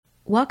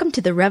Welcome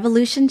to the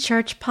Revolution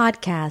Church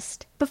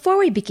podcast. Before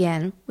we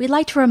begin, we'd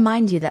like to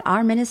remind you that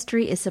our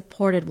ministry is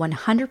supported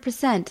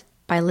 100%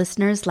 by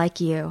listeners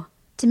like you.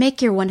 To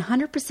make your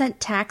 100%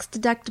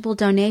 tax-deductible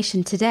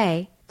donation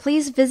today,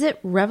 please visit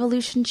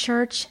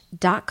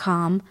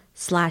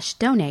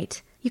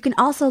revolutionchurch.com/donate. You can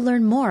also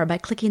learn more by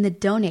clicking the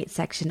donate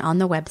section on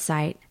the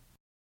website.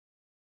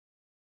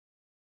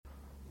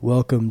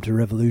 Welcome to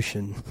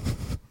Revolution.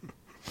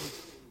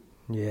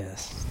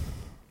 Yes.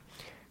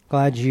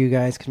 Glad you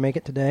guys could make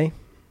it today.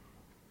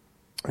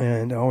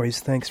 And always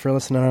thanks for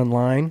listening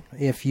online.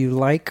 If you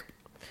like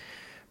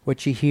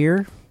what you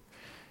hear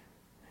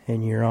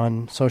and you're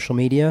on social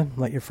media,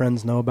 let your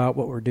friends know about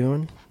what we're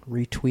doing.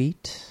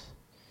 Retweet.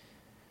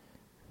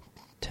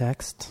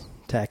 Text.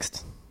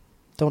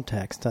 Don't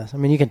text us. I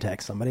mean, you can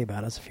text somebody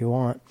about us if you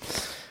want.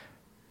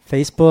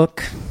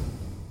 Facebook.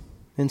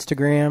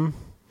 Instagram.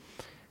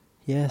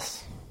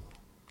 Yes.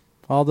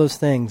 All those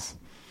things.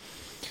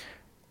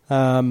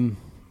 I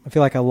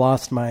feel like I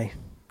lost my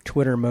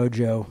Twitter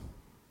mojo a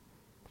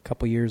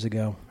couple years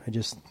ago. I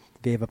just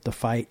gave up the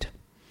fight.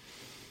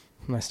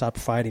 And I stopped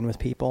fighting with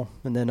people.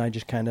 And then I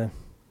just kind of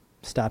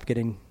stopped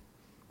getting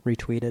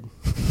retweeted.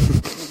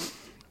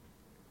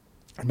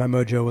 And my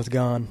mojo was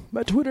gone.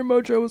 My Twitter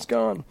mojo was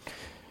gone.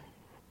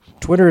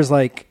 Twitter is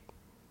like,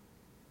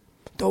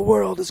 the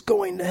world is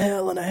going to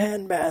hell in a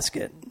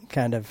handbasket.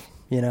 Kind of,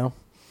 you know.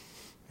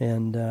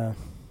 And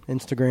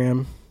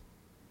Instagram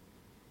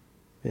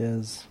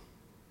is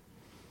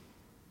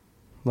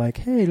like,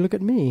 hey, look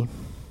at me.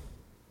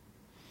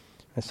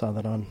 I saw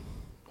that on...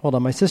 Hold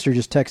on, my sister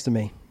just texted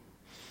me.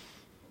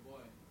 Oh boy.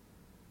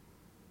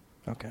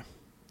 Okay.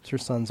 It's her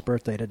son's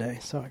birthday today,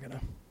 so I got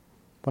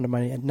one of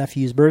my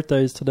nephew's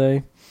birthdays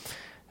today.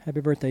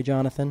 Happy birthday,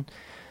 Jonathan.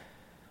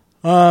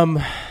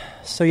 So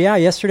yeah,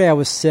 yesterday I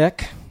was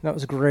sick. That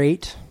was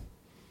great.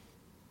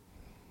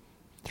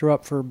 Threw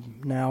up for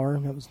an hour.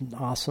 That was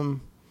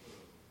awesome.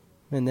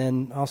 And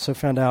then also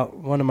found out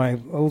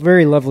a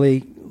very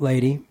lovely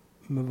lady,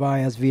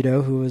 Mavias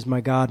Vito, who was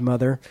my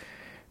godmother,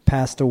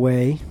 passed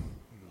away.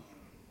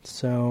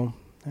 So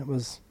that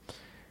was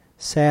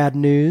sad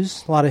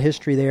news. A lot of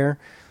history there.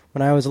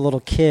 When I was a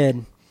little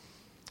kid,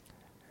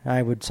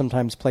 I would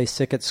sometimes play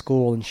sick at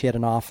school, and she had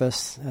an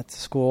office at the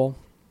school.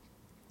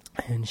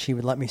 And she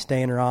would let me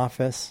stay in her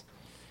office.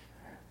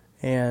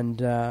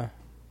 And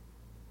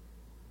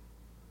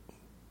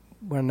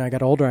when I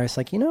got older, I was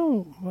like,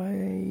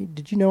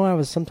 did you know I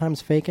was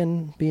sometimes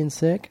faking being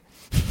sick?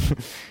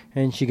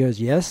 And she goes,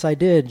 yes, I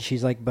did.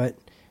 She's like, but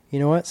you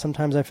know what?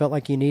 Sometimes I felt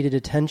like you needed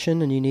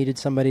attention and you needed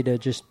somebody to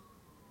just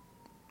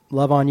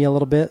love on you a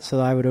little bit. So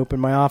I would open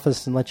my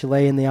office and let you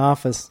lay in the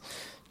office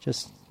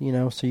just,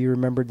 so you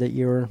remembered that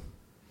you were,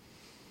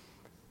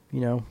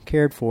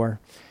 cared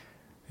for.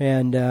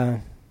 And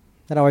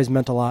that always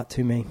meant a lot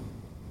to me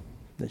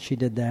that she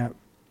did that.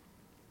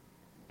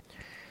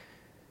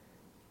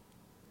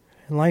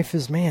 And life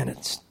is,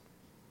 it's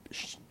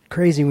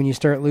crazy when you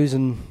start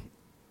losing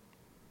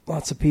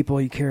lots of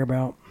people you care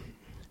about.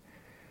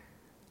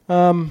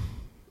 So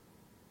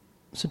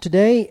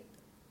today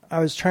I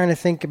was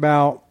thinking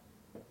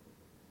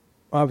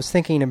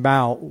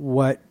about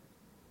what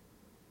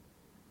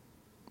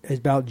is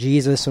about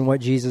Jesus and what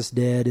Jesus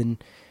did,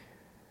 and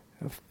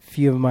a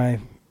few of my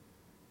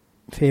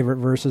favorite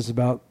verses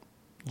about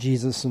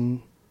Jesus.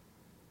 And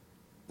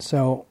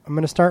so I'm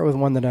going to start with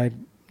one that I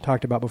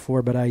talked about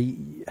before, but I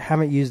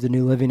haven't used the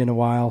New Living in a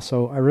while,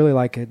 so I really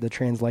like the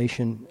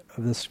translation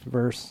of this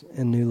verse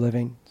in New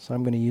Living, so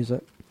I'm going to use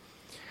it.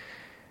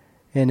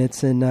 And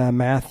it's in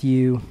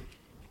Matthew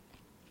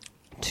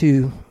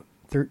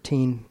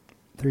 2:13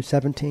 through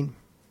 17.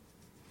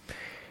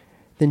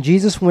 Then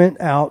Jesus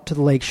went out to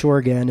the lake shore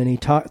again, and he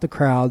taught the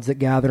crowds that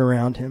gathered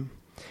around him.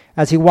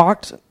 As he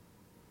walked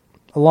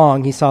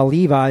along, he saw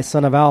Levi,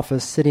 son of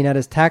Alphaeus, sitting at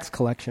his tax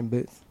collection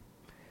booth.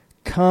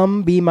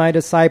 Come be my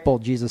disciple,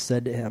 Jesus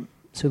said to him.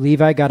 So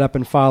Levi got up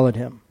and followed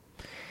him.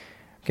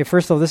 Okay,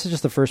 first of all, this is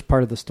just the first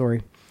part of the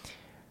story.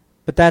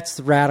 But that's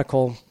the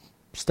radical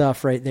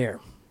stuff right there.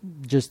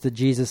 Just that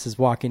Jesus is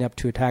walking up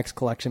to a tax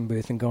collection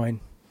booth and going,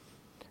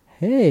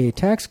 hey,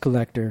 tax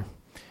collector,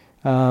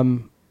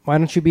 why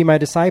don't you be my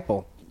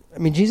disciple? I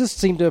mean, Jesus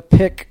seemed to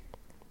pick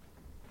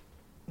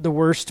the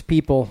worst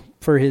people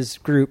for his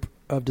group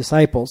of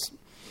disciples.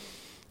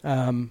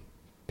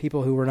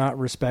 People who were not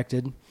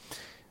respected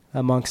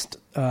amongst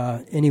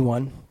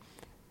anyone.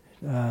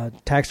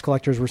 Tax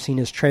collectors were seen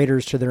as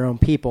traitors to their own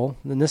people.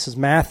 And this is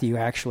Matthew,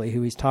 actually,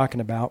 who he's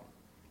talking about.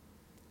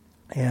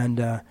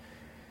 And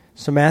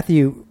so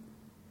Matthew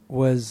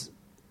was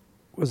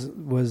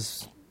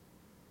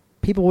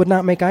people would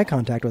not make eye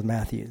contact with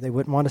Matthew. They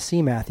wouldn't want to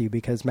see Matthew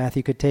because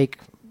Matthew could take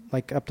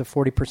like up to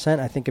 40%,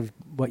 I think, of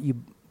what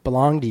you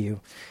belonged to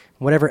you.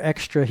 Whatever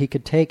extra he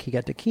could take, he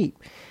got to keep.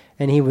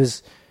 And he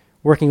was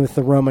working with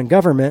the Roman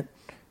government,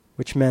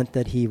 which meant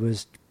that he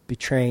was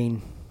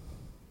betraying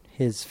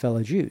his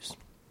fellow Jews.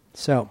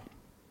 So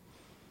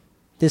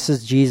this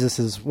is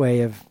Jesus's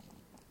way of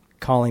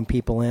calling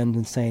people in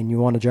and saying, you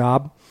want a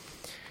job?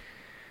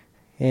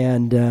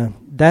 And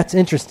that's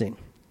interesting.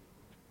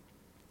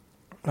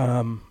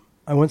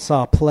 I once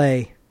saw a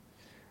play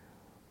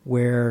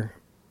where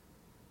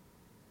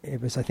I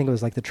think it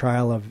was like the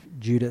trial of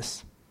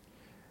Judas,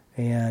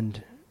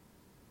 and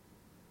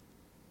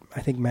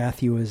I think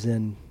Matthew was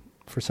in,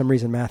 for some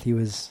reason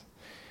Matthew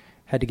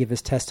had to give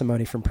his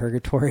testimony from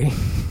purgatory.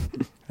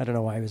 I don't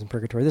know why he was in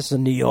purgatory. This is a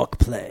New York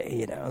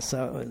play,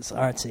 so it was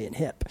artsy and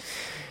hip.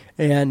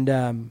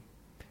 And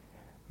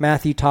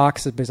Matthew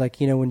talks, it's like,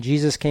 when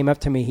Jesus came up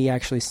to me, he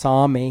actually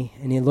saw me,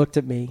 and he looked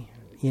at me,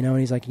 and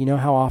he's like,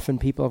 how often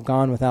people have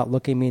gone without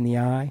looking me in the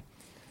eye?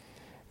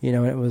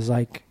 And it was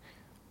like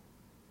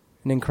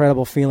an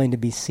incredible feeling to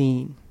be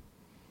seen.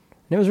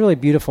 And it was a really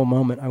beautiful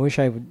moment. I wish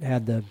I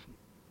had the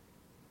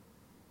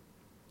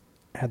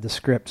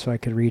script so I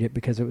could read it,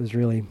 because it was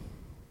really,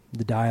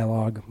 the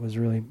dialogue was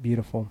really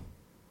beautiful.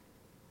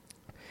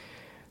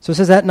 So it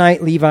says, that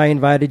night Levi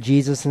invited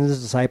Jesus and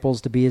his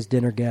disciples to be his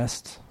dinner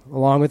guests,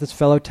 along with his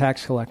fellow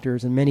tax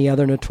collectors and many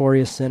other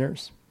notorious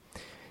sinners.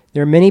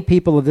 There are many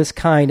people of this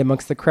kind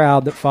amongst the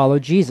crowd that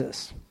followed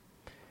Jesus.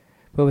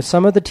 But with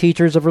some of the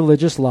teachers of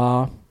religious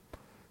law,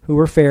 who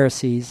were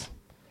Pharisees,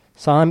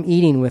 saw him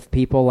eating with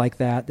people like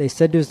that, they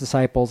said to his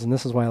disciples, and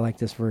this is why I like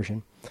this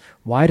version,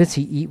 "Why does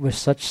he eat with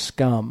such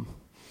scum?"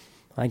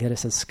 I get it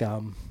says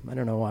scum. I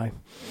don't know why.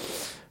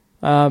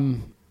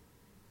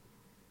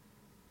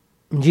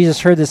 When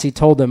Jesus heard this, he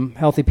told them,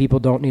 "Healthy people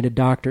don't need a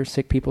doctor.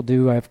 Sick people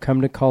do. I have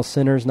come to call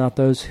sinners, not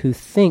those who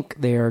think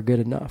they are good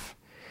enough."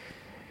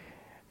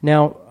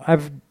 Now,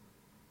 I've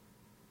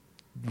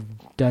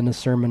done a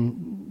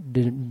sermon,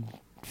 did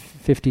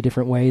 50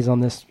 different ways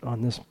on this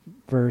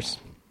verse.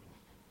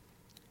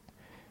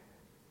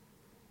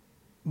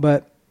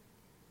 But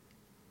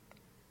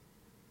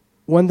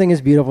one thing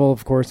is beautiful,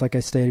 of course, like I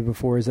stated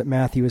before, is that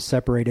Matthew is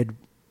separated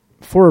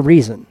for a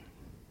reason.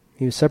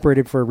 He was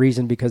separated for a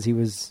reason because he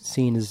was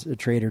seen as a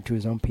traitor to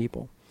his own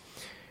people.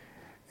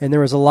 And there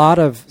was a lot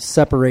of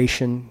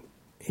separation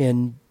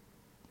in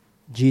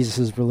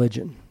Jesus'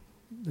 religion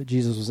that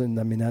Jesus was in.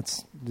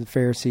 That's the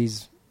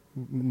Pharisees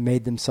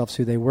made themselves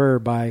who they were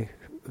by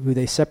who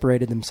they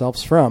separated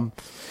themselves from.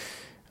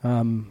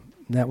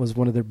 That was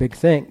one of their big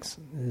things,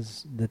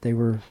 is that they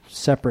were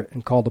separate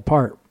and called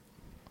apart.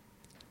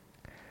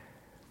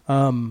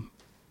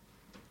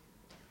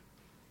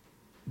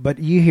 But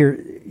you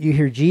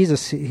hear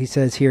Jesus, he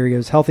says here, he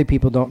goes, "Healthy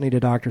people don't need a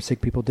doctor,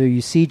 sick people do."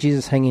 You see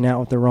Jesus hanging out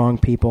with the wrong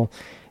people,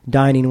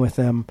 dining with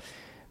them,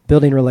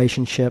 building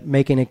relationship,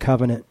 making a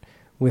covenant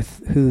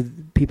with who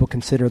people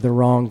consider the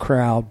wrong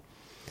crowd.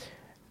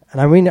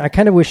 And I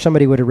kind of wish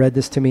somebody would have read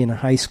this to me in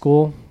high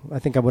school. I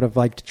think I would have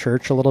liked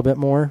church a little bit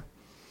more.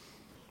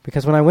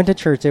 Because when I went to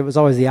church, it was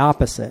always the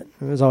opposite.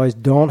 It was always,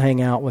 don't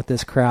hang out with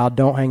this crowd,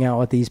 don't hang out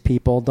with these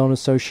people, don't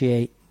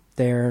associate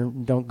there,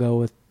 don't go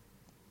with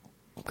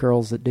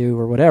girls that do,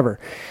 or whatever.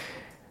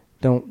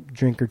 Don't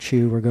drink or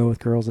chew or go with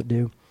girls that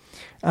do.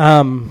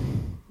 But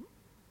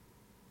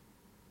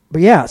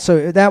yeah,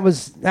 so that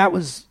was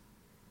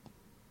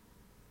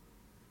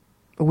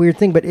a weird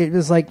thing, but it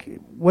was like,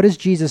 what is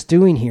Jesus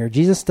doing here?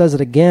 Jesus does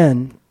it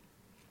again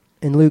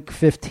in Luke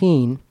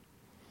 15.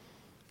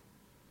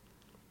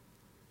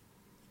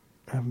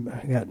 I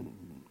got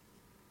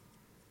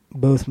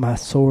both my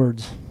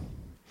swords,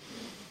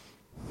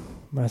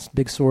 my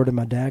big sword and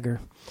my dagger.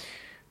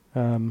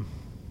 I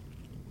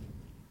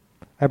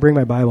bring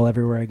my Bible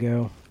everywhere I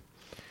go.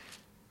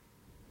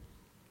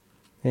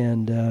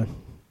 And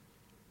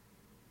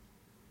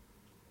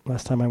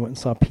last time I went and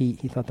saw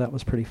Pete, he thought that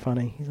was pretty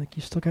funny. He's like,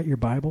 "You still got your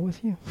Bible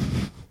with you?"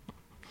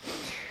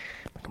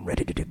 Like, I'm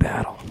ready to do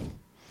battle.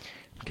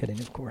 I'm kidding,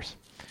 of course.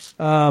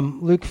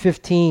 Luke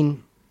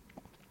 15,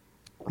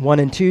 1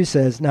 and 2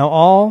 says, Now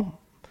all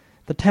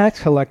the tax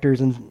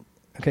collectors and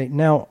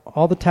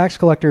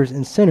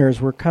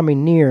sinners were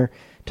coming near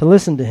to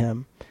listen to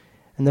him.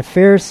 And the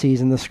Pharisees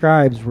and the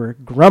scribes were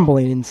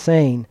grumbling and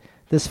saying,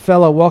 "This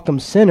fellow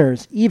welcomes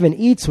sinners, even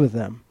eats with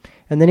them."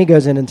 And then he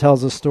goes in and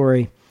tells the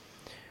story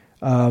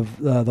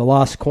of the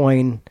lost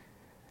coin,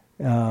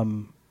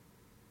 the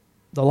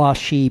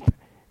lost sheep,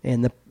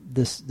 and the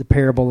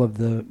parable of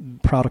the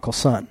prodigal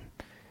son.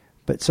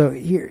 But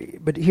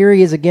here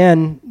he is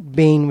again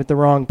being with the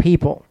wrong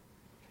people.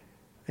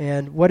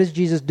 And what is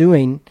Jesus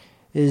doing?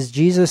 Is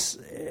Jesus,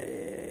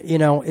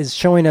 is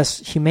showing us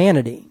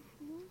humanity.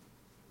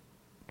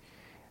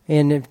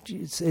 And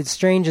it's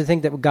strange to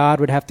think that God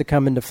would have to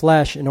come into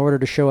flesh in order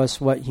to show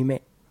us what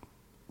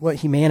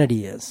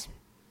humanity is.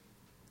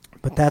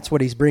 But that's what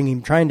he's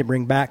trying to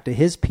bring back to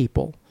his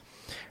people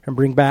and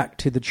bring back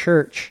to the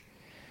church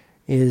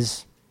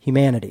is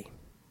humanity.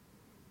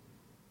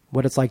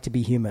 What it's like to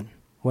be human.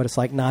 What it's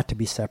like not to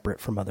be separate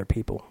from other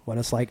people. What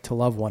it's like to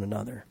love one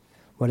another.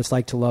 What it's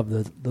like to love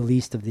the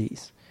least of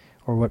these,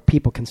 or what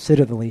people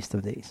consider the least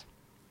of these.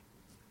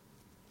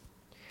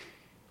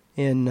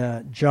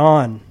 In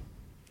John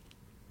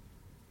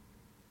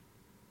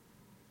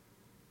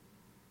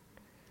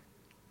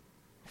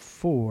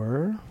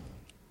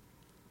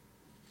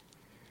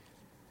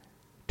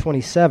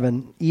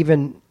 4:27,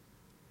 even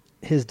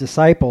his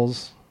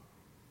disciples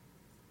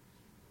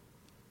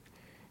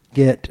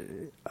get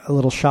a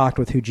little shocked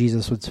with who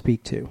Jesus would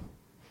speak to.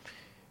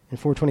 In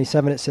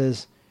 4:27 it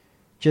says,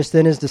 "Just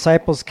then his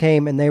disciples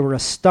came, and they were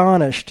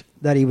astonished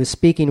that he was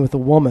speaking with a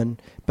woman,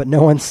 but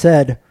no one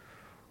said,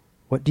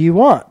 'What do you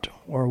want?'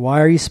 or 'Why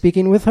are you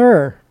speaking with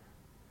her?'"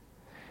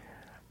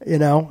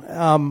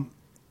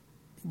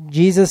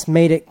 Jesus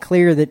made it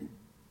clear that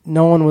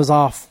no one was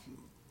out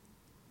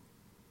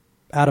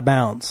of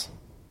bounds.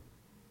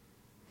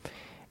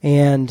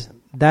 And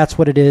that's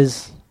what it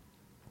is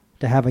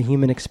to have a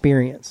human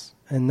experience.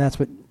 And that's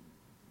what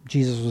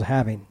Jesus was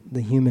having,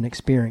 the human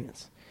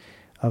experience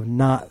of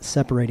not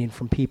separating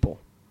from people.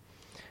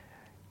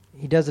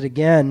 He does it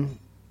again.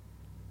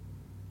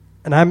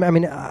 And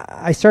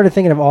I started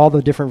thinking of all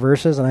the different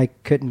verses, and I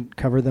couldn't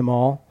cover them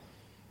all.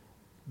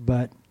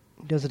 But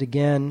he does it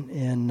again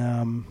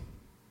in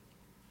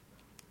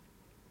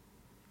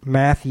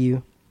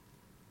Matthew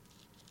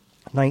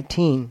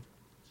 19.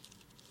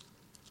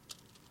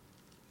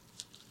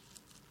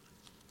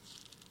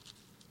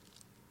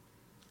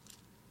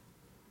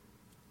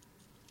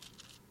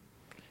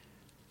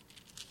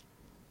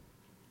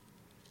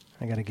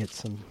 I got to get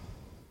some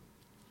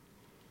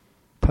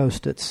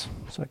Post-its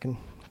so I can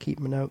keep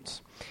my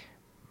notes.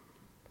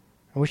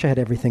 I wish I had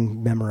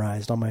everything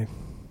memorized, all my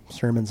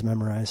sermons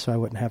memorized, so I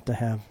wouldn't have to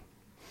have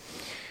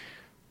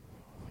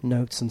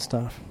notes and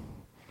stuff.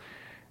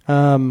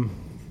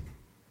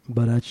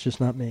 But that's just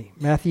not me.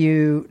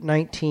 Matthew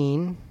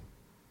 19,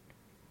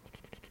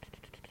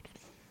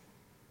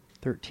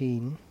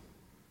 13.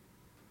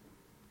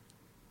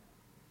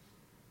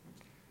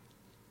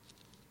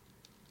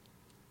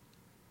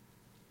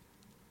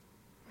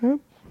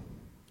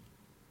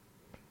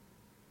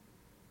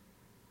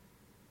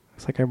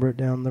 Looks like I wrote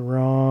down the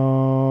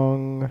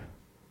wrong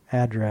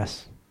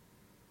address.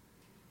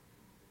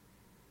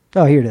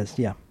 Oh, here it is.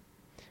 Yeah.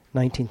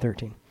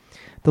 19:13.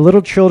 The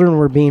little children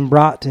were being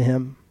brought to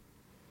him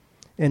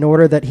in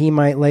order that he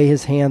might lay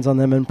his hands on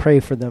them and pray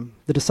for them.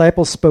 The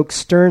disciples spoke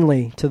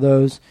sternly to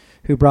those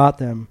who brought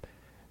them,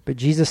 but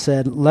Jesus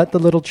said, "Let the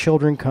little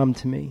children come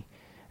to me,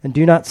 and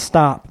do not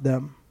stop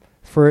them,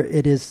 for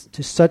it is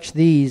to such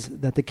these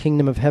that the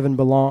kingdom of heaven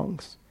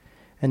belongs."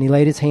 And he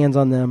laid his hands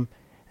on them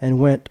and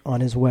went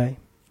on his way.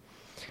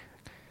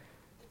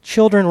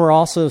 Children were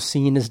also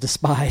seen as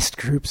despised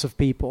groups of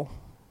people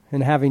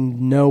and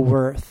having no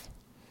worth.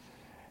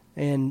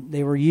 And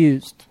they were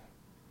used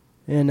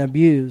and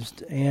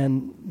abused.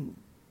 And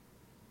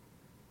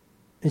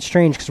it's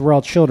strange because we're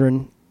all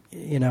children,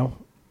 and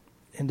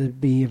to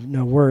be of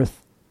no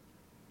worth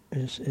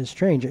is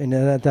strange. And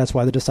that's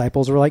why the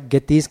disciples were like,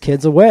 "Get these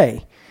kids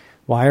away.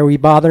 Why are we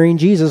bothering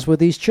Jesus with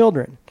these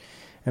children?"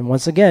 And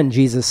once again,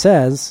 Jesus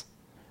says,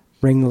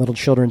 "Bring the little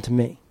children to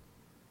me."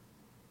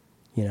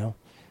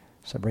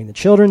 So bring the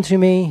children to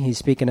me. He's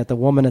speaking at the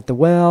woman at the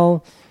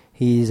well.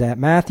 He's at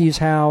Matthew's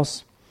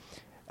house.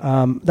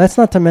 That's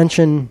not to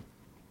mention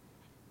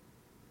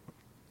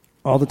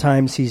all the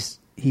times he's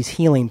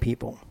healing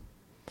people,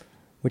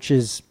 which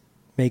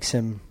makes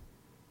him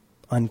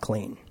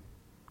unclean.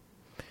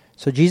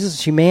 So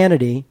Jesus'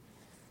 humanity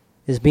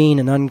is being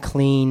an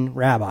unclean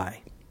rabbi,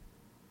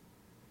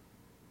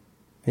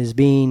 is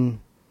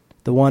being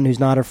the one who's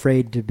not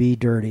afraid to be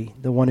dirty,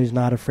 the one who's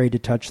not afraid to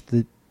touch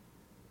the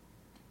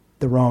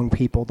wrong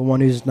people, the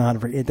one who's not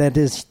afraid. That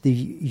is the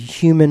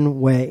human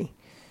way.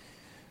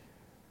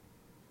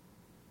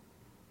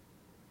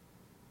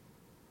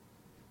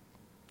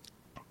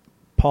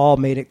 Paul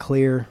made it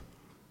clear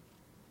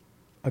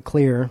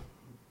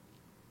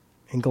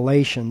in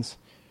Galatians.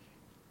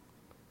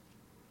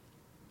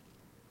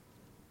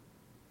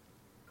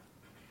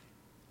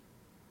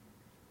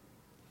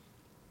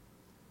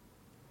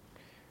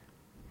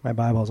 My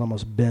Bible is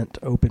almost bent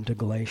open to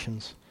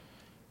Galatians.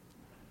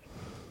 I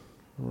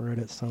read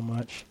it so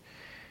much.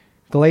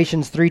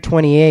 Galatians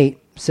 3:28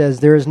 says,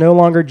 "There is no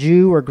longer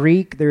Jew or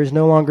Greek, there is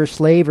no longer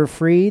slave or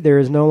free, there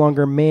is no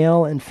longer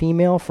male and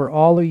female, for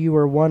all of you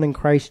are one in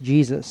Christ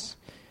Jesus."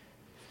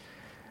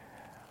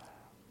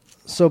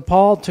 So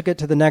Paul took it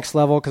to the next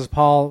level because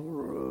Paul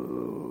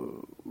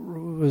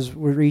was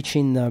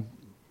reaching the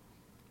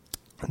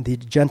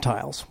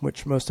Gentiles,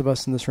 which most of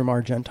us in this room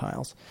are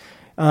Gentiles.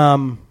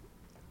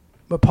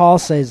 But Paul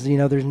says,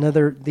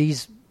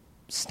 these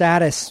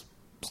status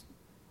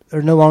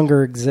no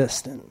longer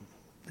exist.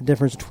 The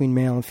difference between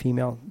male and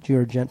female, Jew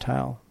or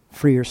Gentile,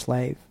 free or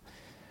slave.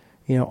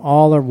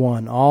 All are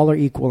one. All are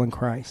equal in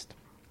Christ.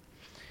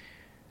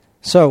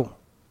 So,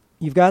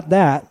 you've got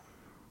that.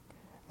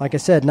 Like I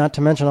said, not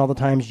to mention all the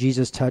times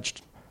Jesus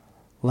touched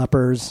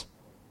lepers,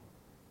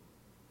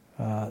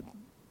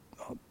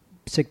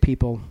 sick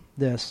people,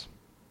 this.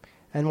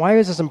 And why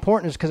is this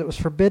important? Is because it was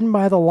forbidden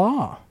by the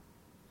law.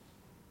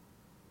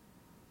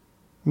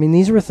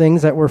 These were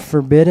things that were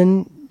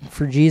forbidden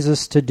for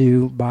Jesus to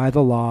do by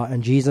the law,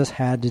 and Jesus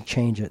had to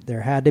change it.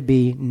 There had to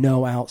be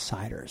no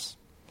outsiders.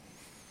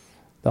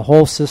 The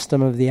whole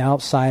system of the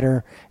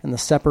outsider and the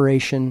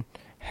separation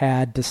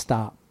had to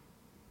stop.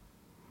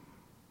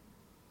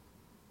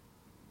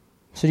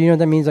 So do you know what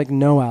that means? Like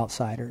no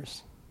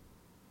outsiders.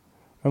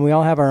 And we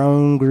all have our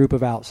own group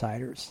of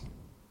outsiders.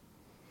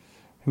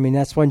 I mean,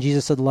 that's when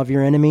Jesus said, love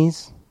your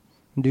enemies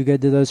and do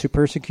good to those who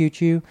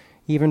persecute you.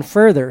 Even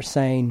further,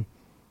 saying,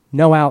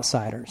 no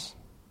outsiders.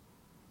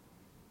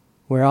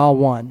 We're all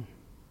one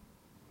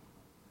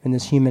in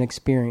this human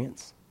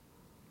experience.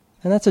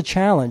 And that's a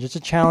challenge. It's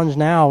a challenge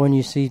now when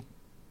you see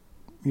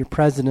your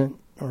president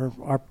or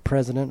our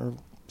president or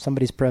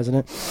somebody's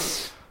president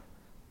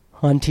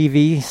on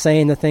TV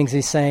saying the things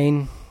he's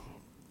saying,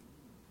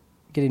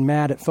 getting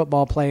mad at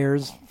football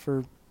players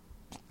for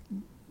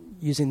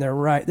using their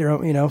right, their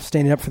own,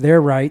 standing up for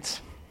their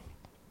rights.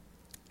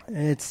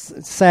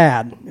 It's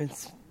sad.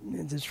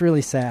 It's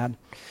really sad.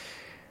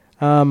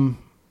 But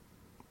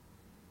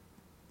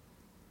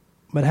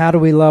how do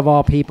we love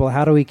all people?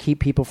 How do we keep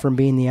people from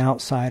being the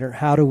outsider?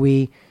 How do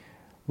we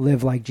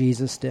live like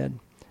Jesus did?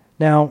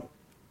 Now,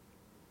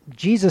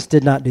 Jesus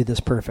did not do this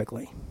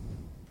perfectly.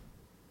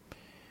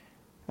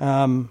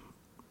 Even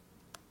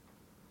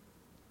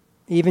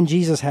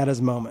Jesus had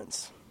his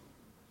moments.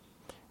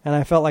 And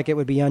I felt like it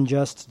would be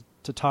unjust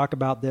to talk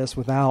about this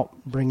without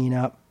bringing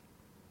up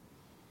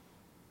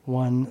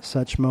one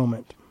such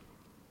moment.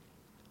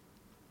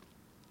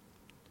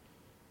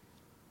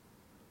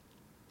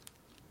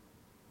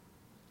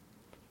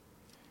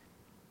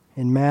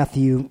 In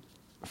Matthew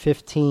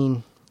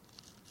 15,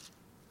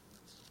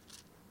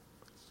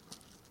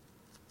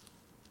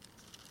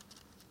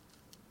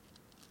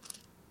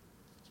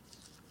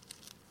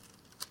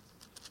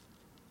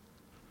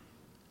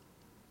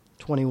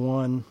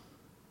 (21),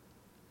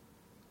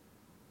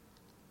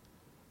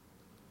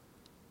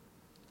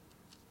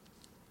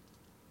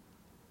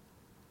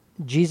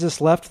 Jesus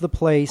left the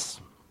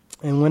place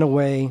and went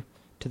away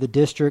to the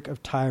district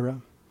of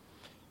Tyre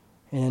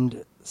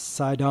and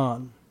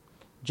Sidon.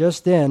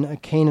 Just then, a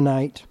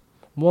Canaanite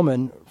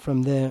woman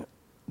from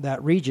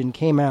that region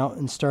came out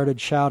and started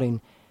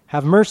shouting,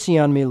 "Have mercy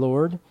on me,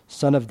 Lord,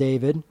 Son of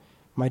David.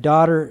 My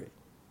daughter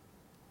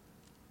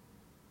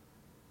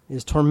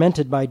is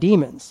tormented by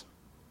demons."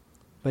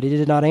 But he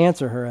did not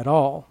answer her at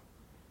all.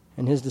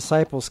 And his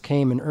disciples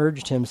came and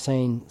urged him,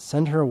 saying,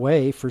 "Send her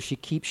away, for she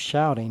keeps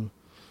shouting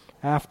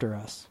after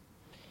us."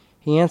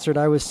 He answered,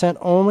 "I was sent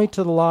only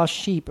to the lost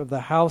sheep of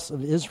the house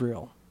of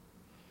Israel."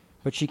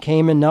 But she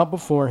came and knelt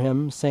before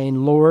him,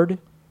 saying, "Lord,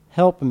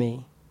 help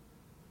me."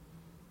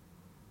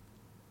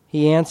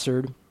 He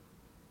answered,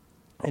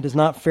 "It is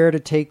not fair to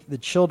take the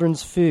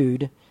children's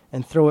food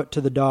and throw it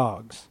to the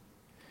dogs."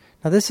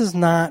 Now, this is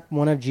not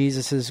one of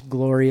Jesus'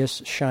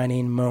 glorious,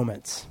 shining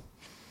moments.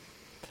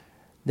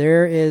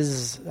 There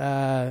is,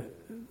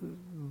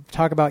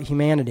 talk about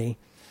humanity,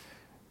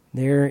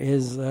 there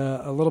is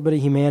a little bit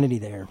of humanity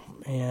there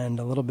and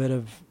a little bit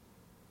of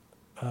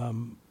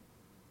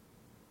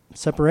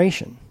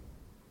separation.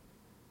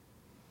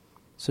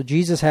 So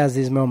Jesus has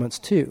these moments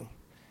too.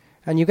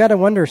 And you got to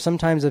wonder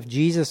sometimes if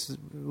Jesus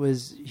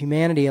was,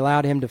 humanity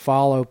allowed him to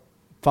follow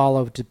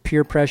to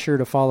peer pressure,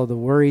 to follow the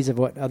worries of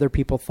what other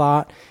people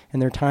thought,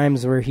 and there are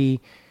times where he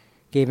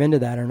gave into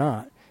that or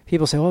not.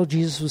 People say, "Oh,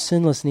 Jesus was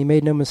sinless and he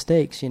made no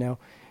mistakes,"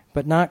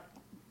 but not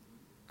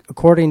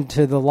according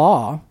to the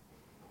law.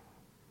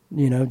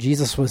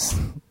 Jesus was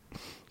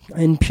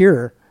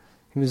impure.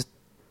 He was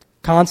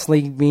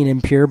constantly being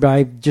impure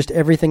by just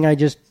everything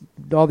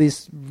all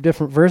these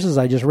different verses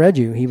I just read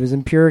you. He was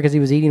impure because he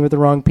was eating with the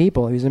wrong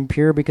people. He was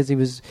impure because he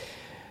was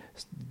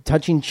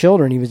touching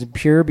children. He was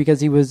impure because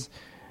he was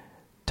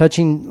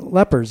touching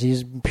lepers.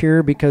 He's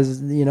impure because,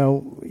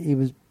 he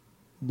was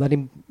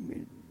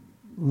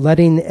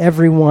letting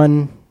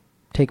everyone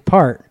take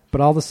part.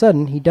 But all of a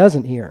sudden, he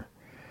doesn't here.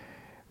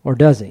 Or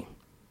does he?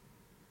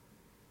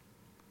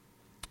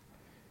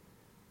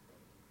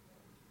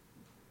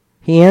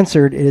 He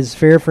answered, "It is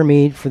fair for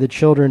me for the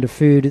children to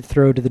food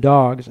throw to the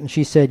dogs." And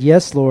she said,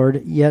 "Yes,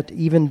 Lord, yet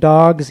even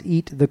dogs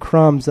eat the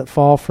crumbs that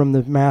fall from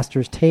the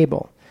master's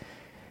table."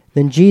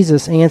 Then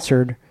Jesus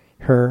answered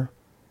her,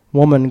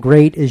 "Woman,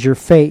 great is your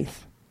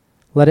faith.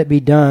 Let it be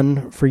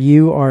done for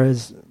you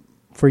as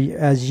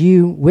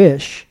you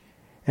wish."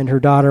 And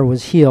her daughter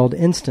was healed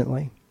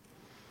instantly.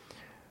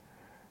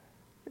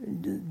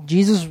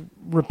 Jesus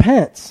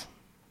repents.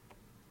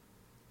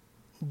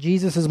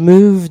 Jesus is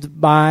moved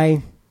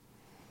by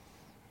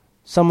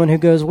someone who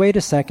goes, "Wait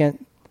a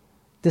second,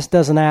 this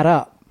doesn't add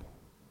up.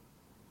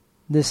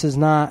 This is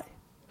not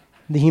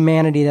the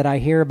humanity that I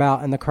hear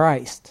about in the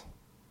Christ.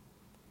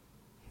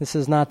 This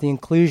is not the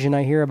inclusion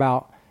I hear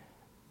about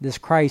this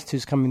Christ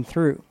who's coming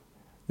through.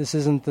 This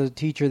isn't the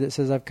teacher that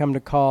says, I've come to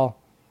call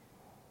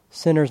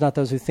sinners, not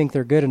those who think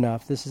they're good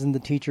enough. This isn't the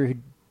teacher who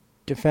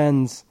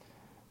defends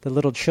the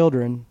little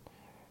children,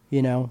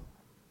 And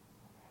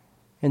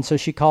so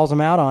she calls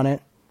him out on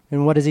it.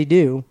 And what does he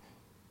do?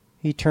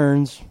 He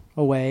turns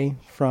away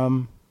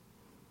from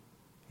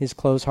his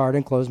closed heart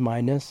and closed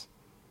mindedness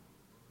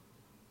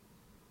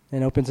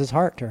and opens his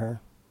heart to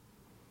her.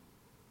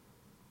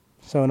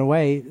 So in a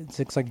way, it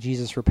looks like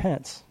Jesus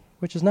repents,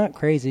 which is not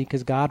crazy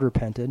because God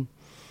repented.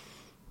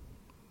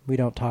 We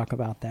don't talk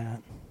about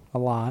that a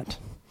lot.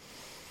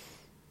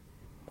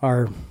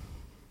 Our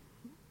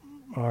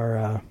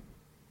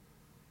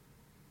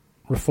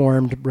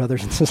Reformed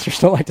brothers and sisters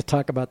don't like to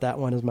talk about that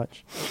one as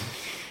much.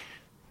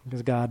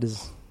 because God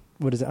is,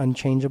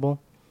 unchangeable?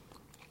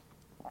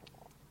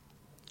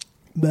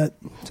 But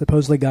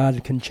supposedly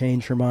God can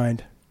change her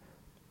mind.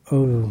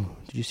 Oh,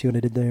 did you see what I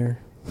did there?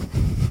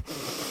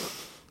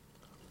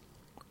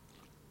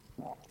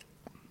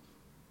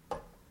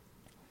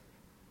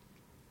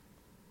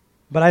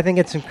 But I think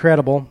it's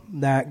incredible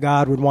that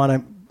God would want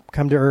to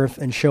come to earth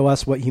and show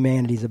us what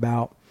humanity's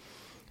about.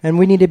 And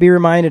we need to be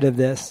reminded of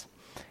this.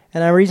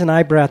 And the reason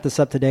I brought this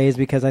up today is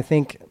because I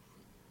think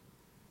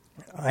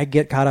I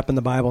get caught up in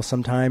the Bible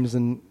sometimes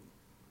and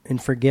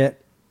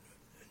forget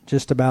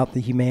just about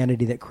the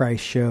humanity that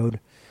Christ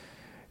showed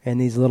and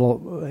these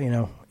little,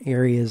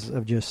 areas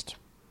of just,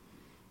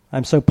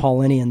 I'm so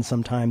Paulinian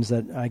sometimes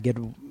that I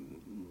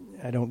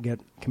don't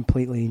get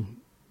completely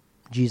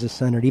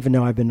Jesus-centered, even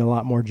though I've been a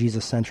lot more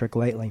Jesus-centric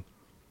lately.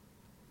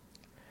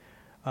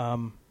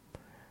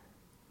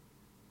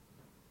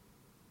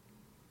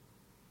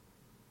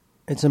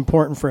 It's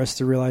important for us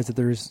to realize that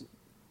there's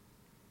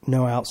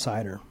no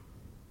outsider.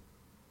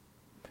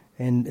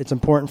 And it's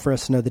important for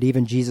us to know that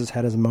even Jesus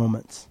had his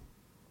moments.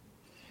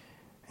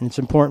 And it's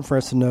important for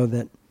us to know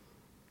that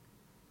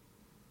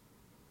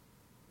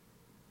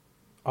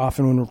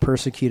often when we're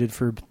persecuted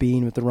for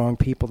being with the wrong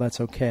people, that's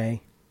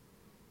okay.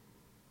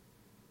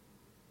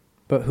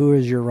 But who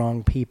is your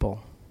wrong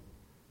people?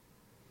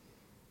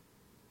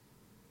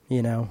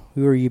 Who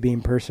are you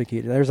being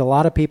persecuted? There's a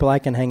lot of people I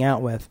can hang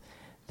out with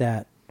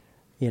that,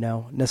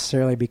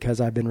 necessarily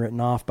because I've been written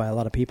off by a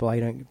lot of people, I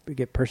don't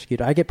get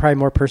persecuted. I get probably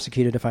more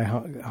persecuted if I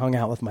hung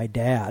out with my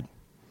dad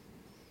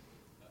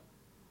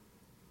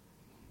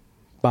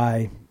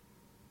by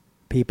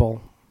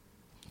people,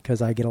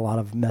 because I get a lot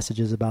of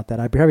messages about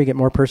that. I'd probably get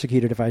more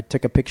persecuted if I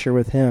took a picture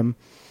with him.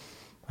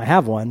 I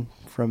have one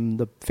from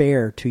the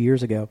fair 2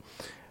 years ago.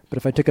 But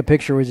if I took a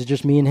picture where it was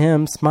just me and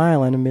him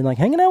smiling and being like,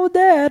 hanging out with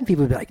Dad,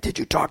 people would be like, did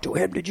you talk to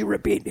him? Did you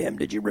repeat him?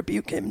 Did you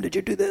rebuke him? Did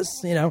you do this?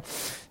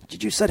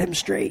 Did you set him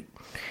straight?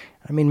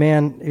 I mean,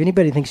 man, if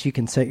anybody thinks you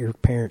can set your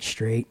parents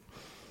straight,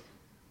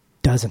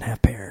 doesn't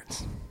have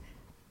parents.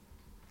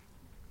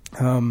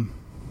 I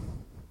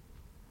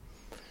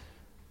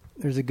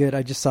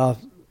just saw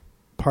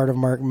part of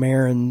Mark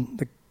Maron,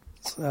 the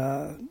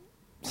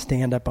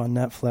stand-up on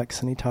Netflix,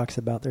 and he talks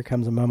about there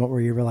comes a moment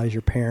where you realize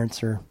your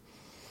parents are,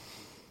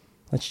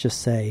 let's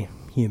just say,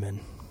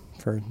 human,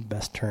 for the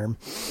best term.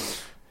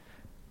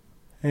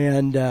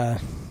 And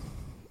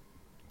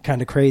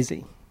kind of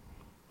crazy.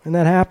 And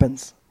that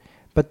happens.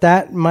 But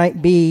that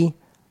might be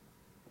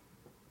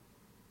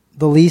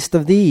the least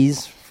of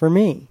these for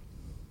me.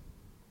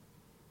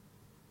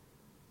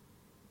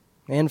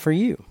 And for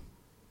you.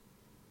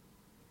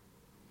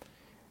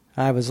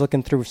 I was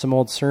looking through some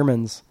old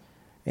sermons,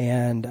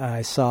 and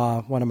I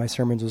saw one of my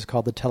sermons was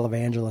called The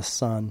Televangelist's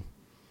Son.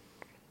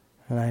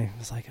 And I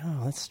was like,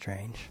 oh, that's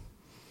strange.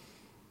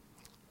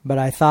 But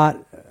I thought,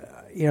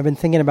 I've been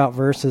thinking about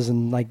verses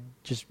and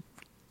just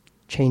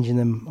changing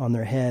them on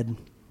their head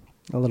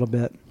a little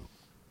bit.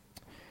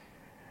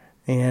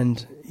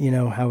 And,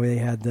 how they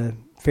had the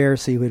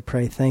Pharisee who would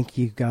pray, thank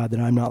you, God, that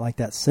I'm not like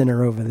that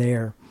sinner over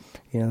there,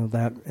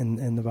 that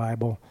in the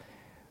Bible.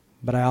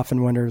 But I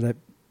often wonder that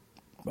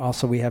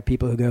also we have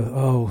people who go,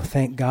 oh,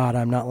 thank God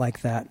I'm not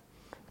like that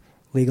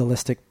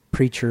legalistic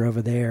preacher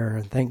over there,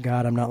 or thank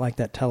God I'm not like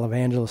that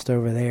televangelist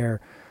over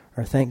there,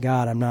 or thank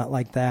God I'm not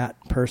like that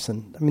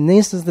person. I mean,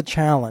 this is the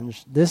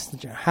challenge.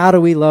 How do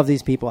we love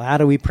these people? How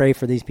do we pray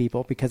for these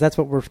people? Because that's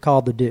what we're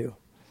called to do.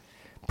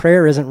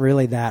 Prayer isn't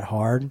really that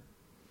hard.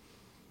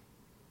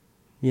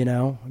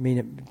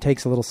 It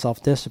takes a little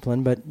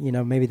self-discipline, but,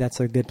 maybe that's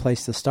a good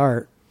place to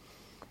start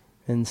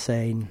and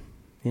saying,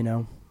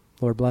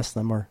 Lord bless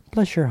them, or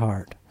bless your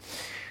heart,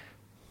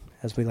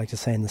 as we like to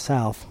say in the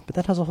South. But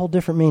that has a whole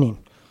different meaning.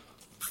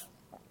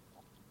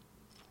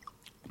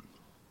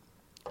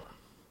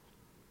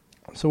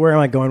 So where am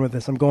I going with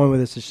this? I'm going with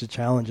this just to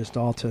challenge us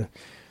all to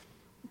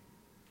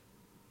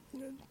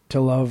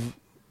love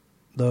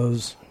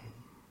those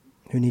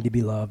who need to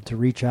be loved, to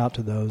reach out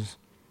to those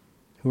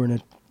who are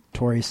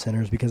notorious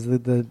sinners, because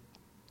the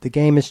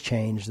game has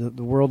changed.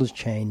 The world has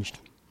changed.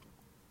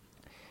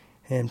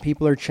 And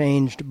people are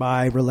changed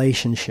by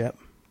relationship.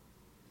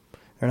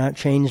 They're not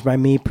changed by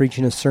me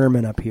preaching a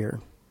sermon up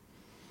here.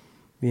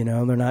 They're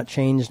not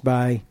changed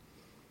by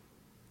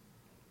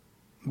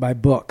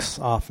books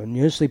often.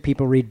 Usually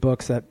people read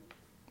books that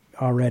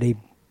already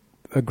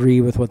agree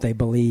with what they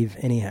believe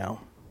anyhow.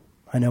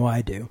 I know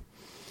I do.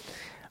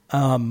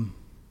 I've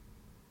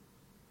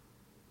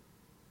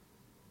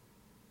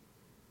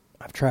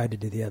tried to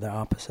do the other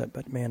opposite,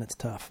 but man, it's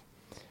tough.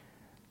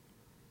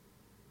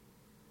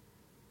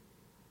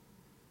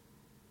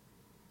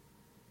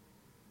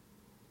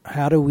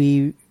 How do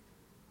we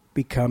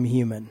become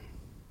human?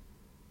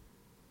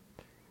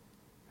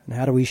 And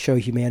how do we show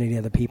humanity to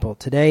other people?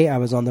 Today, I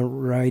was on the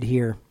ride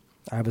here.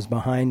 I was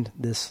behind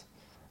this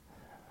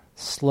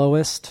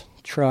slowest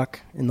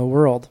truck in the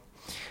world.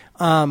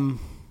 And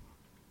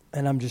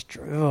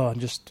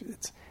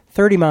it's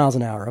 30 miles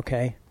an hour,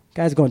 okay?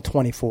 Guy's going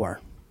 24.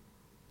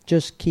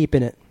 Just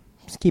keeping it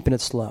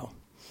slow.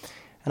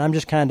 And I'm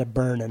just kind of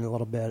burning a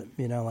little bit,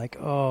 like,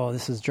 oh,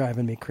 this is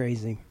driving me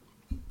crazy.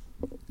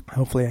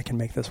 Hopefully I can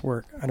make this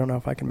work. I don't know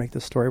if I can make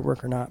this story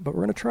work or not, but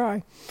we're going to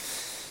try.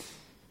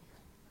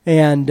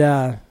 And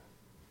all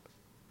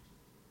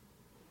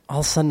of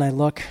a sudden I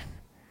look,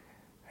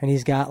 and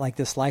he's got like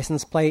this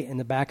license plate in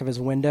the back of his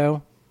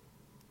window.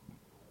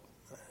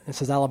 It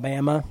says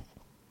Alabama,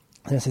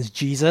 and it says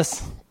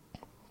Jesus.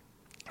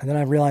 And then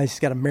I realized he's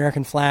got an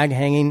American flag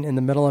hanging in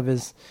the middle of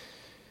his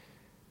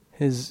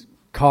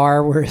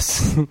car where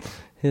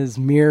his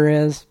mirror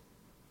is.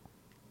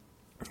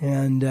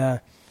 And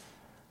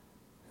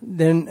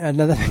then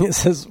another thing, it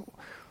says,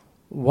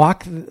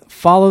 walk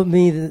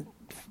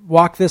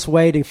this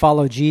way to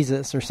follow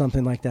Jesus, or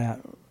something like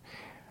that.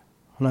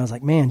 And I was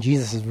like, man,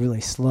 Jesus is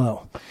really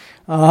slow.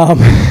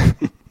 Another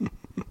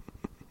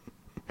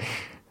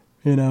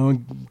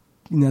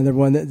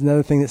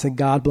thing that said,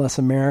 God bless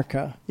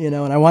America, and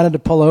I wanted to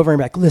pull over and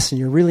be like, listen,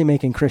 you're really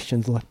making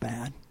Christians look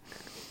bad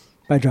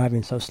by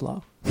driving so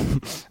slow.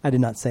 I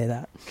did not say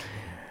that.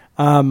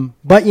 But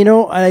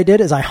what I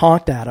did is I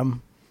honked at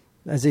him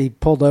as he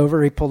pulled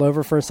over. He pulled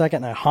over for a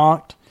second, and I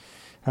honked.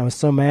 I was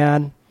so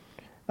mad.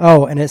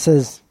 Oh, and it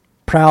says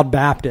Proud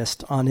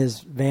Baptist on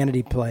his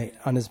vanity plate.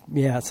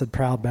 It said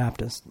Proud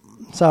Baptist.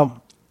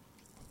 So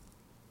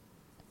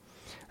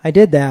I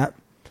did that,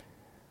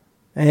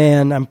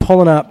 and I'm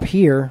pulling up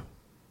here,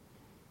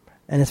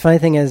 and the funny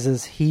thing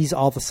is he's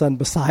all of a sudden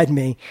beside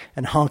me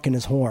and honking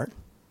his horn.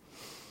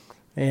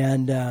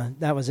 And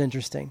that was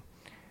interesting.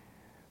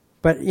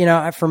 But,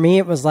 for me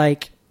it was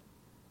like,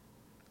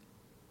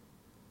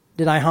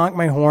 did I honk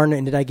my horn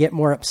and did I get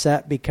more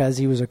upset because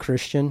he was a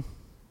Christian?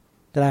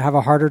 Did I have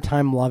a harder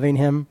time loving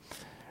him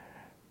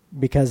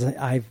because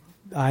I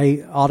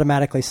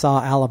automatically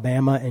saw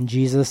Alabama and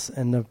Jesus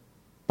and the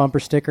bumper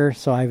sticker,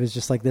 so I was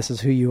just like, this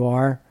is who you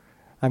are.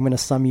 I'm going to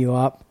sum you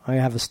up. I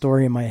have a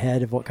story in my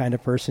head of what kind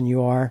of person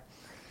you are,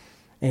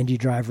 and you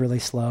drive really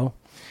slow.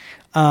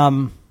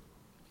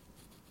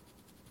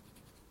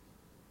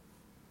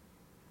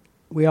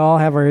 We all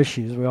have our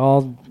issues. We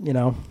all,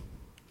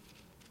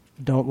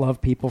 don't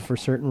love people for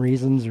certain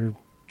reasons or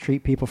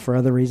treat people for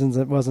other reasons.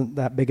 It wasn't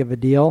that big of a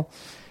deal.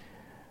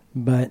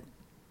 But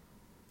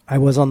I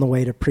was on the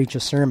way to preach a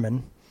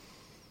sermon,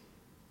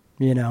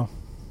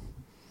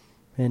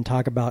 and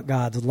talk about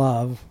God's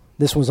love.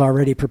 This was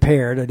already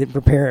prepared. I didn't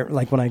prepare it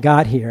like when I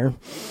got here,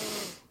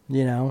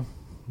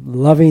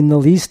 loving the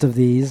least of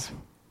these.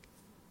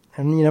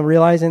 And,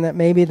 realizing that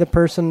maybe the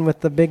person with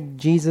the big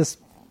Jesus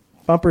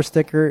bumper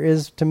sticker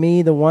is, to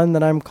me, the one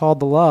that I'm called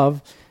to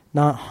love,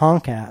 not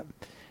honk at.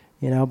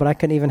 But I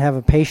couldn't even have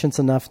a patience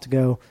enough to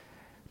go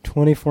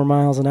 24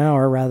 miles an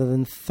hour rather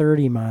than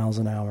 30 miles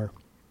an hour.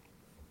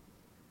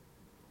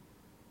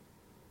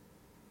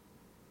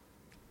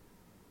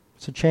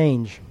 So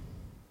change.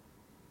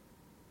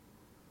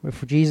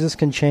 If Jesus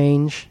can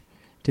change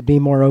to be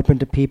more open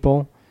to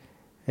people,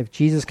 if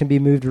Jesus can be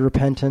moved to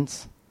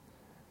repentance,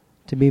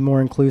 to be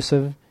more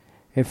inclusive,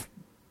 if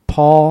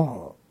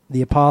Paul,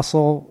 the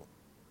apostle,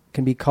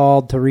 can be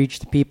called to reach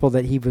the people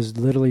that he was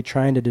literally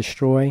trying to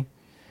destroy,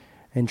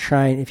 and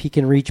if he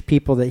can reach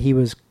people that he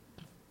was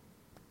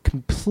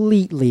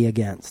completely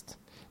against,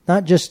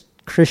 not just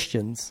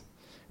Christians,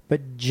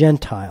 but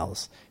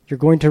Gentiles. You're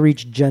going to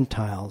reach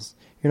Gentiles.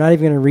 You're not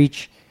even going to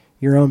reach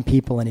your own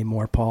people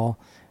anymore, Paul.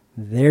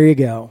 There you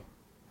go.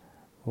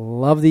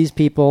 Love these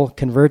people,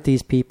 convert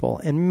these people.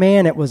 And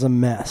man, it was a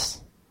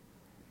mess.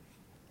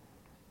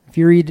 If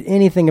you read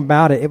anything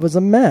about it, it was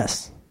a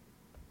mess.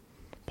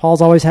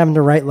 Paul's always having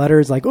to write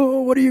letters like,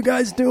 oh, what are you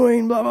guys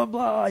doing? Blah, blah,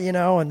 blah,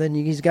 and then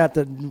he's got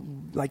the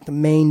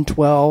main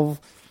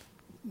 12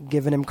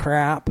 giving him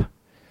crap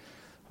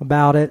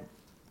about it,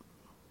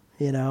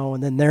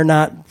 and then they're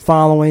not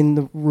following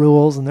the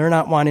rules, and they're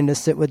not wanting to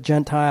sit with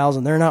Gentiles,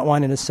 and they're not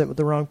wanting to sit with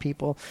the wrong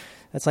people.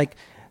 It's like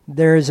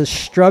there is a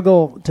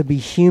struggle to be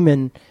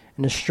human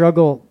and a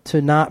struggle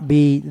to not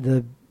be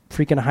the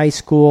freaking high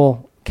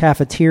school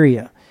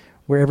cafeteria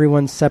where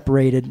everyone's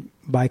separated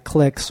by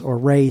cliques or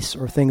race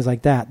or things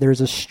like that.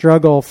 There's a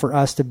struggle for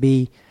us to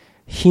be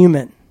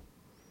human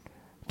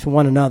to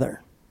one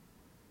another.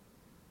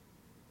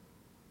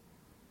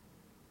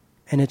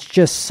 And it's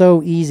just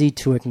so easy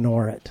to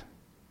ignore it.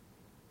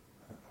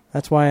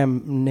 That's why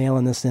I'm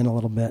nailing this in a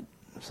little bit.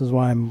 This is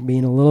why I'm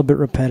being a little bit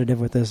repetitive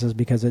with this, is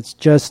because it's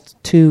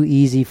just too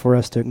easy for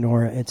us to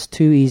ignore it. It's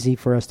too easy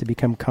for us to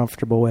become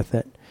comfortable with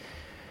it,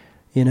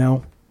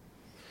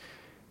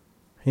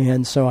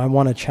 And so I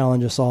want to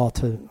challenge us all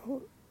to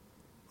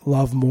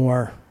love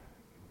more,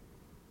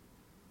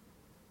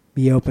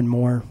 be open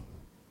more,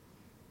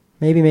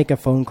 maybe make a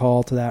phone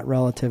call to that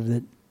relative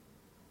that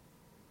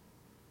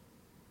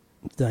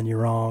done you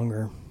wrong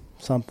or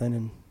something,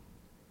 and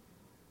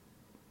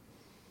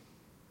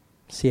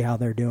see how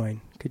they're doing.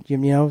 Could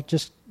you,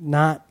 just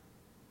not,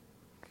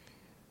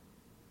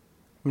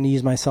 I'm going to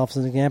use myself as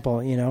an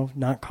example,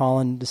 not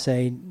calling to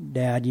say,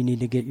 Dad, you need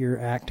to get your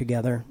act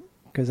together,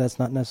 because that's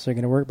not necessarily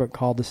going to work, but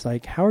call just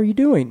like, how are you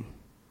doing?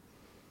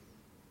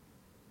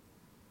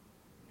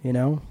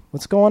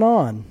 What's going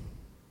on?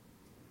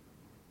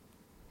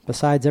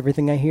 besides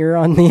everything I hear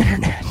on the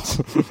internet.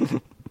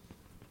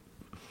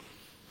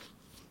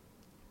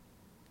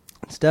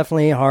 It's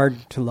definitely hard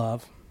to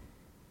love.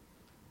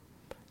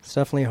 It's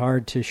definitely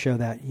hard to show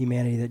that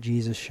humanity that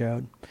Jesus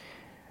showed.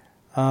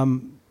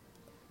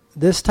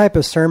 This type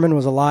of sermon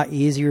was a lot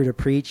easier to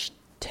preach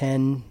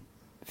 10,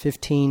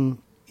 15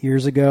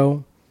 years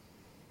ago,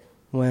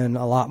 when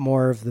a lot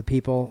more of the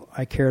people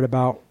I cared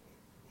about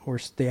were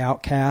the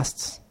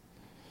outcasts,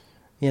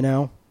 you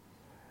know.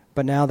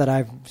 But now that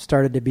I've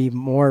started to be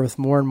more with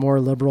more and more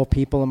liberal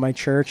people in my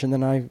church, and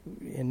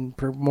then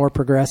more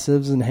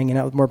progressives and hanging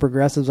out with more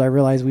progressives, I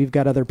realize we've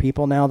got other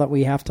people now that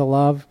we have to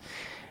love,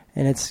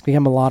 and it's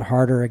become a lot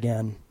harder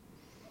again.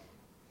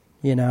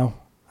 You know,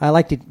 I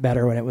liked it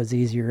better when it was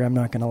easier. I'm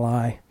not going to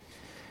lie.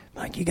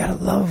 Like, you got to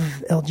love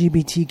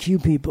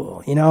LGBTQ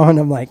people, you know, and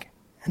I'm like,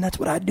 and that's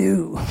what I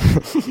do.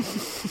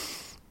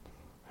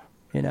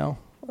 You know,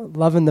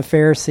 loving the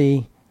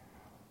Pharisee,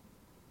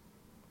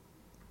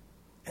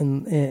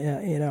 and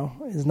you know,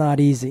 is not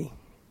easy.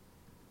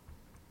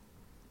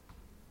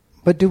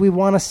 But do we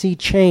want to see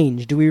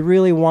change? Do we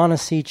really want to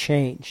see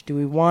change? Do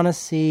we want to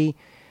see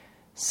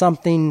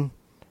something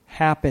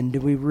happen? Do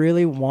we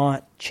really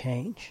want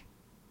change?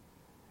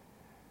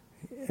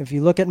 If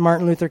you look at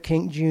Martin Luther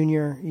King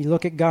Jr., you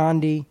look at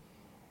Gandhi,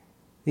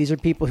 these are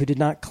people who did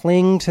not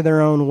cling to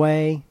their own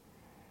way,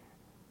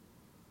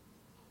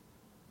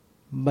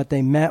 but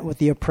they met with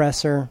the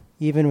oppressor,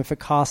 even if it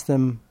cost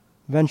them,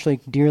 eventually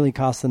dearly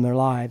cost them their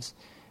lives,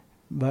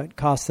 but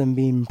cost them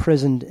being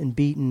imprisoned and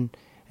beaten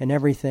and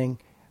everything.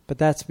 But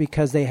that's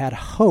because they had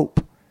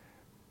hope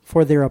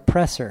for their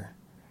oppressor.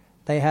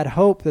 They had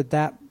hope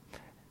that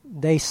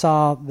they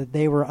saw that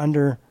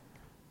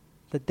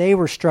they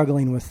were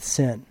struggling with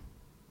sin.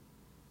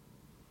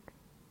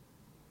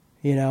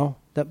 You know,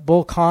 that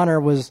Bull Connor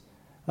was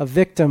a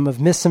victim of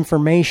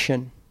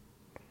misinformation,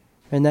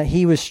 and that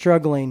he was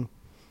struggling,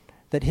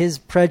 that his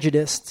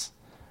prejudices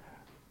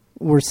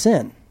were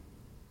sin.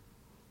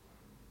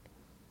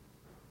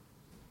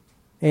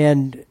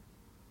 And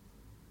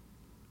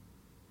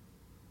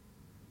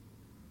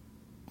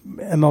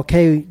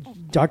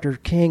MLK, Dr.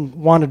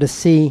 King, wanted to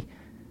see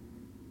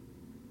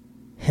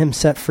him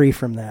set free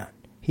from that.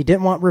 He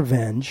didn't want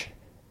revenge.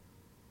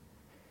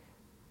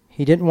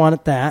 He didn't want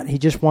it that. He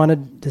just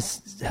wanted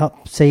to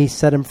help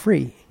set him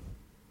free.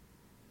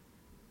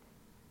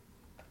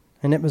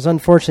 And it was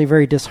unfortunately a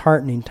very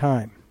disheartening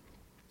time.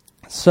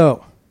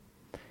 So,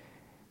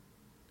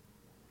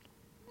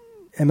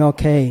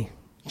 MLK,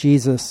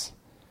 Jesus,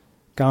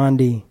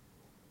 Gandhi,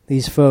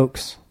 these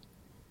folks,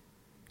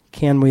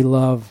 can we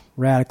love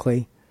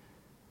radically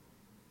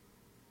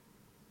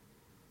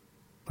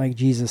like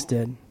Jesus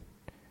did?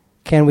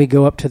 Can we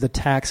go up to the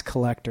tax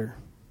collector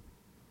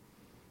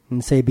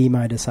and say, be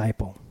my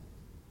disciple?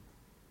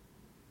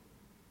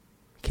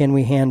 Can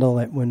we handle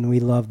it when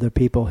we love the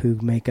people who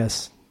make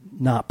us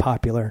not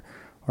popular,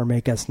 or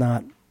make us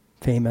not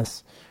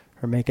famous,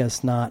 or make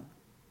us not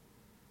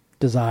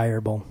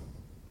desirable?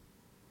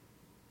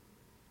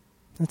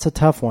 That's a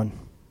tough one.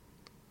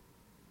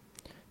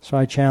 So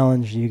I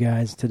challenge you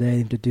guys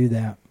today to do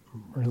that,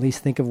 or at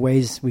least think of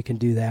ways we can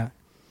do that.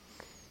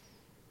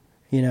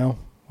 You know,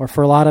 or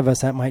for a lot of us,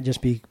 that might just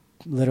be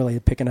literally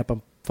picking up a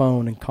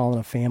phone and calling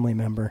a family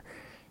member,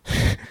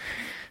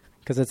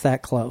 because it's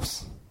that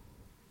close.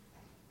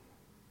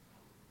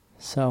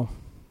 So,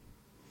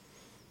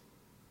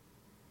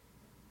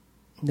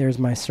 there's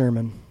my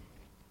sermon.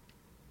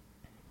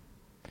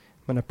 I'm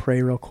going to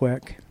pray real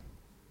quick.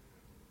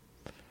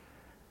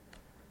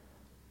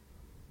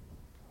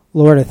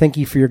 Lord, I thank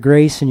you for your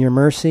grace and your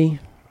mercy.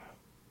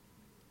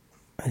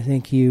 I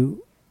thank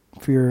you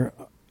for your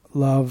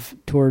love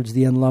towards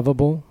the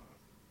unlovable.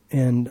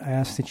 And I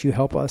ask that you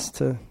help us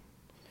to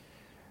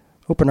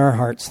open our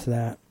hearts to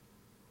that.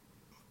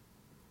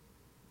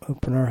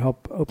 Open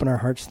our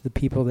hearts to the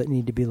people that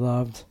need to be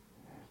loved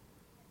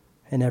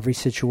in every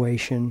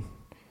situation.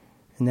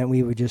 And that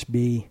we would just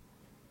be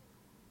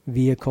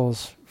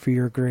vehicles for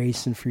your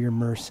grace and for your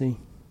mercy.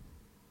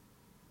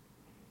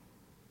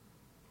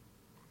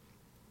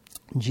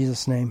 In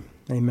Jesus' name,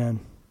 amen.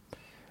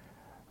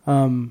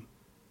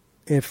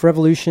 If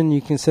Revolution, you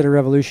consider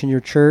Revolution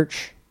your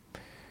church,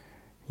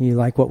 you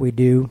like what we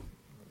do,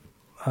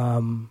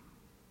 and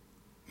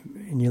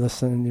you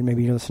listen,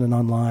 maybe you're listening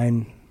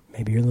online,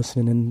 maybe you're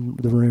listening in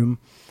the room.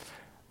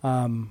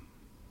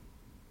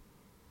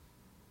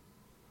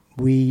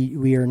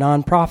 We are a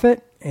nonprofit,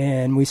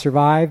 and we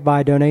survive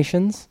by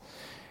donations,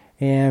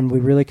 and we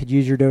really could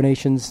use your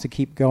donations to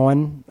keep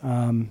going.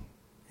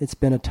 It's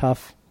been a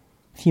tough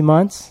few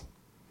months.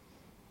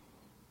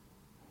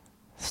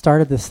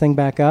 Started this thing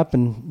back up,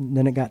 and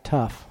then it got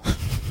tough.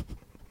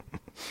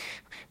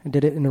 I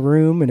did it in a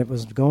room, and it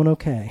was going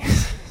okay.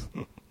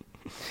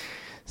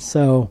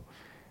 So,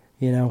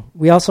 you know,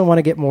 we also want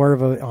to get more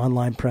of an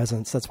online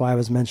presence. That's why I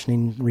was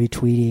mentioning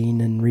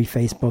retweeting and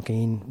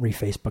refacebooking.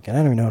 I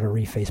don't even know what a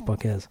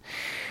refacebook is.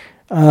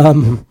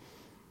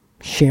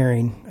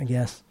 Sharing, I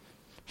guess.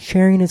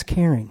 Sharing is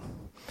caring.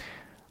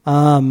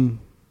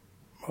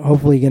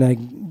 Hopefully going to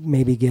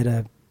maybe get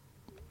a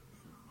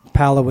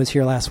Paula was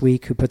here last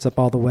week, who puts up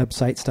all the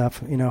website stuff.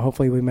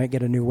 Hopefully we might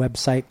get a new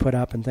website put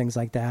up and things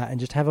like that, and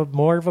just have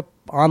more of a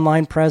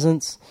online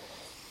presence,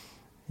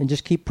 and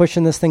just keep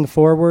pushing this thing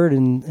forward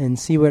and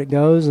see what it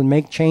goes and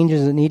make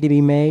changes that need to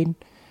be made.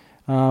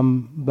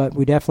 But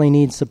we definitely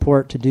need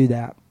support to do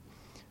that.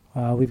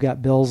 We've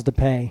got bills to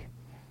pay,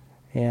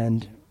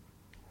 and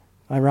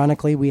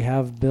ironically, we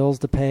have bills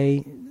to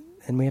pay,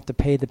 and we have to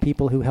pay the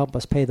people who help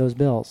us pay those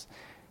bills.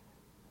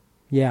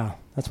 Yeah,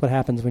 that's what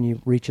happens when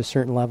you reach a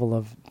certain level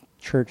of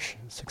church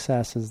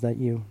success, is that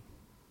you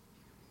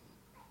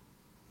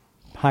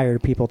hire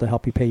people to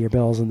help you pay your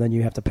bills, and then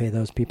you have to pay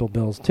those people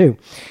bills too.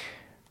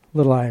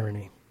 Little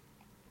irony.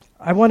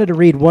 I wanted to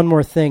read one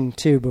more thing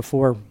too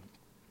before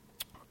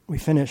we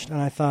finished,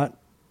 and I thought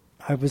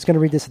I was going to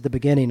read this at the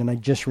beginning, and I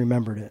just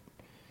remembered it.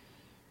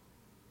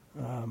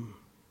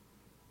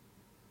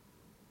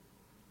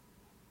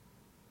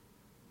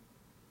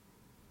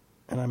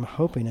 And I'm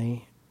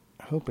hoping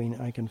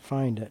I can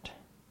find it.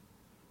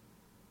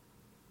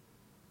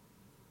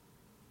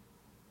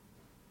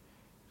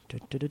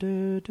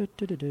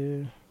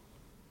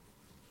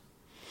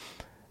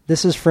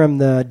 This is from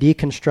the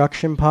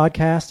Deconstruction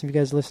podcast. Have you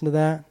guys listened to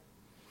that?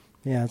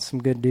 Yeah, it's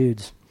some good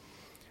dudes.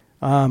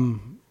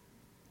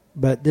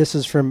 But this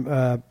is from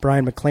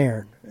Brian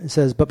McLaren. It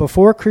says, "But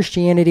before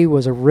Christianity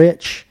was a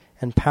rich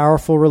and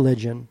powerful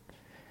religion,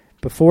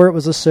 before it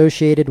was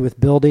associated with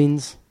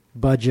buildings,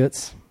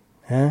 budgets,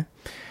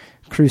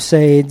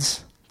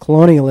 crusades,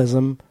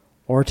 colonialism,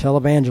 or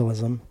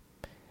televangelism,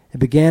 it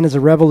began as a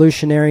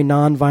revolutionary,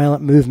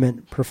 nonviolent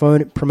movement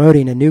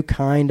promoting a new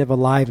kind of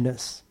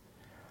aliveness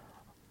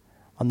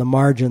on the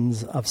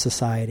margins of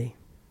society."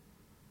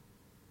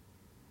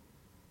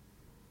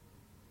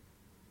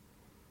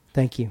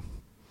 Thank you.